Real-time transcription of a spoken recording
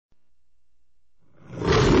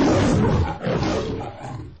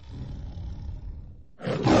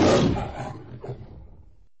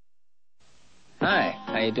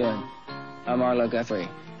you doing? I'm Arlo Guthrie,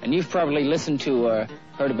 and you've probably listened to or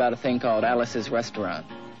heard about a thing called Alice's Restaurant.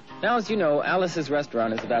 Now, as you know, Alice's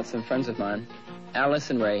Restaurant is about some friends of mine, Alice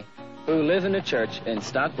and Ray, who live in a church in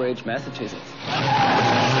Stockbridge, Massachusetts,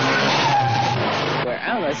 where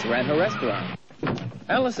Alice ran her restaurant.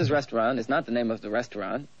 Alice's Restaurant is not the name of the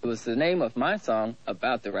restaurant. It was the name of my song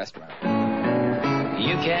about the restaurant.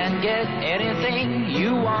 You can get anything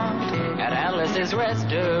you want at Alice's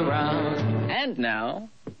Restaurant. And now,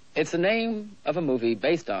 it's the name of a movie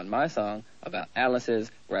based on my song about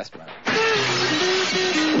Alice's Restaurant. You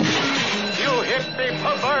hippie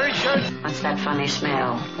perversion! What's that funny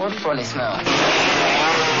smell? What funny smell?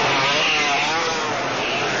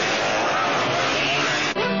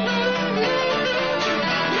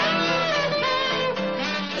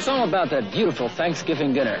 It's all about that beautiful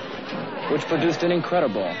Thanksgiving dinner, which produced an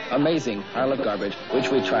incredible, amazing pile of garbage, which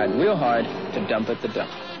we tried real hard to dump at the dump.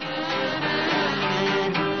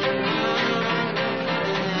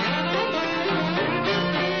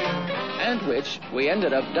 And which we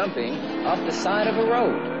ended up dumping off the side of a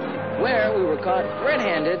road, where we were caught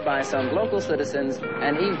red-handed by some local citizens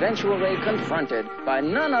and eventually confronted by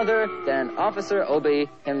none other than Officer Obie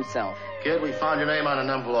himself. Kid, we found your name on an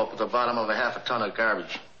envelope at the bottom of a half a ton of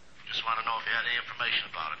garbage. Just want to know if you had any information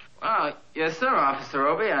about it. Well, yes, sir, Officer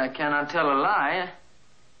Obie. I cannot tell a lie.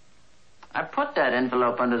 I put that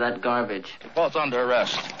envelope under that garbage. You're both under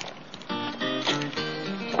arrest.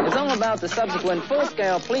 It's all about the subsequent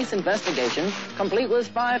full-scale police investigation, complete with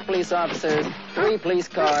 5 police officers, 3 police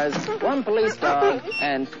cars, 1 police dog,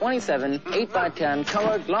 and 27 8x10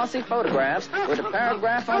 colored glossy photographs with a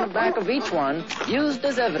paragraph on the back of each one used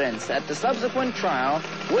as evidence at the subsequent trial,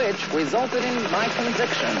 which resulted in my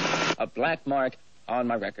conviction. A black mark on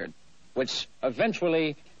my record, which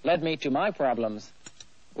eventually led me to my problems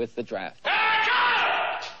with the draft.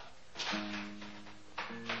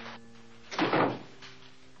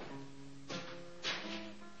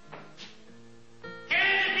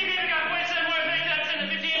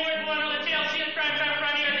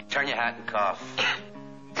 Turn your hat and cough.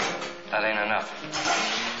 That ain't enough.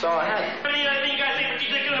 So I had.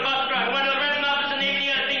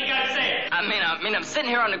 I'm sitting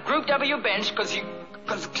here on the Group W bench because you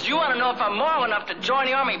want to know if I'm moral enough to join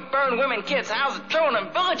the army, burn women, kids, houses, children,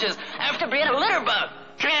 and villages after being a litter bug.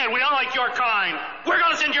 Kid, we don't like your kind. We're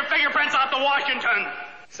going to send your fingerprints out to Washington.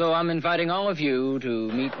 So I'm inviting all of you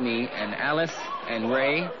to meet me and Alice and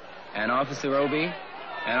Ray and Officer Obie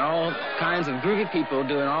and all kinds of groovy people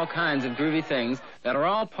doing all kinds of groovy things that are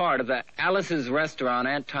all part of the Alice's Restaurant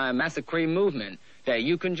anti-massacre movement that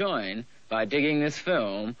you can join by digging this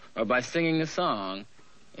film or by singing the song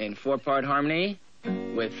in 4-part harmony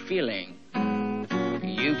with feeling.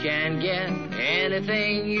 You can get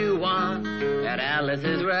anything you want at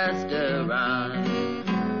Alice's Restaurant.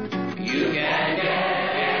 You can get